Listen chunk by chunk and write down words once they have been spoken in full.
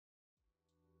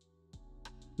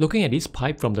Looking at this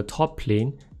pipe from the top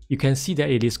plane, you can see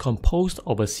that it is composed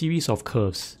of a series of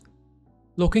curves.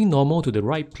 Looking normal to the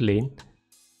right plane,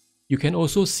 you can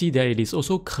also see that it is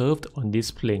also curved on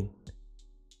this plane.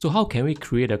 So how can we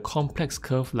create a complex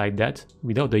curve like that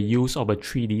without the use of a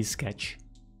 3D sketch?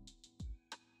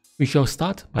 We shall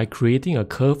start by creating a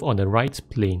curve on the right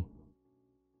plane.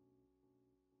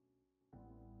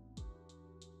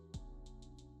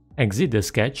 Exit the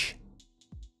sketch,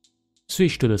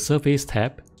 switch to the Surface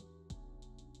tab,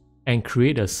 and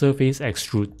create a surface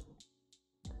extrude.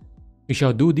 We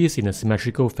shall do this in a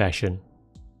symmetrical fashion.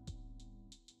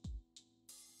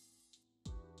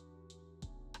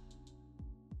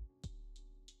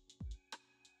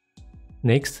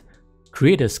 Next,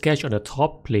 create a sketch on the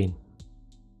top plane.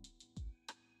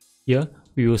 Here,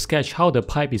 we will sketch how the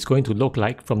pipe is going to look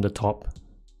like from the top.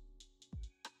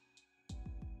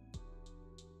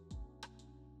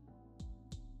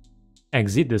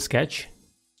 Exit the sketch.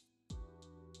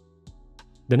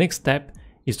 The next step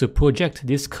is to project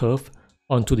this curve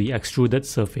onto the extruded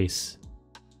surface.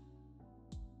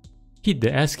 Hit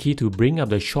the S key to bring up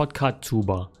the shortcut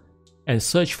toolbar and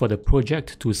search for the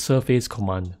Project to Surface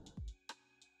command.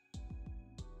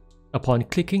 Upon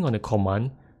clicking on the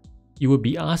command, you will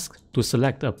be asked to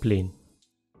select a plane.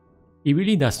 It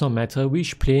really does not matter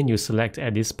which plane you select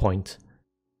at this point.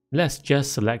 Let's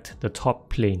just select the top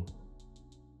plane.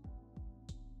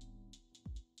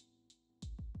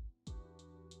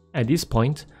 At this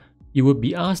point, you will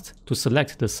be asked to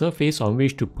select the surface on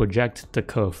which to project the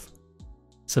curve.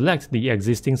 Select the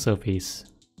existing surface.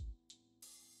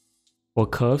 For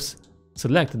curves,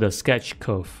 select the sketch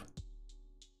curve.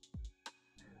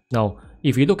 Now,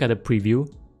 if you look at the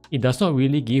preview, it does not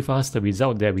really give us the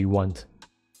result that we want.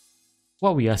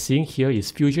 What we are seeing here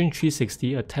is Fusion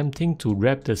 360 attempting to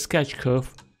wrap the sketch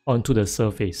curve onto the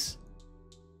surface.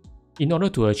 In order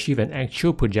to achieve an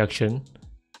actual projection,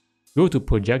 go to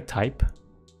Project Type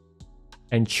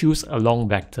and choose Along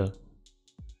Vector.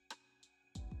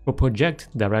 For Project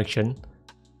Direction,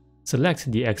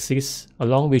 select the axis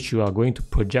along which you are going to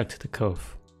project the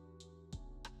curve.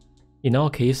 In our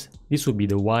case, this will be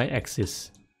the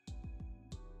y-axis.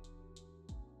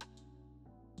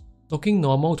 Looking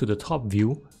normal to the top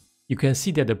view, you can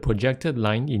see that the projected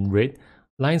line in red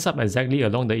lines up exactly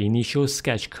along the initial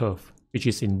sketch curve, which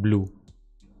is in blue.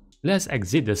 Let's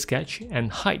exit the sketch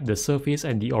and hide the surface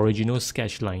and the original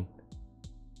sketch line.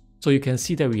 So you can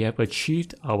see that we have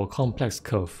achieved our complex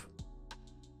curve.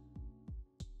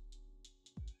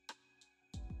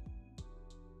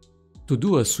 To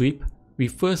do a sweep, we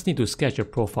first need to sketch a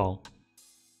profile.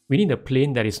 We need a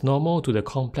plane that is normal to the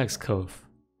complex curve.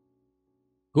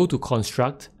 Go to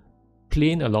Construct,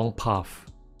 Plane Along Path.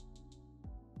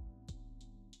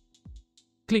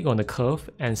 Click on the curve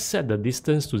and set the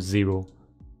distance to 0.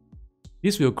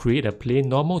 This will create a plane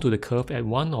normal to the curve at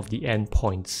one of the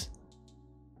endpoints.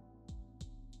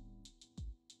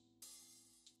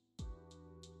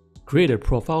 Create a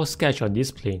profile sketch on this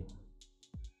plane.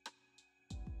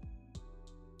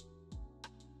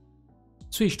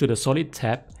 Switch to the Solid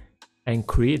tab and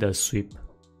create a sweep.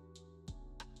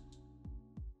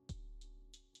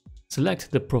 Select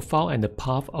the profile and the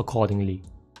path accordingly.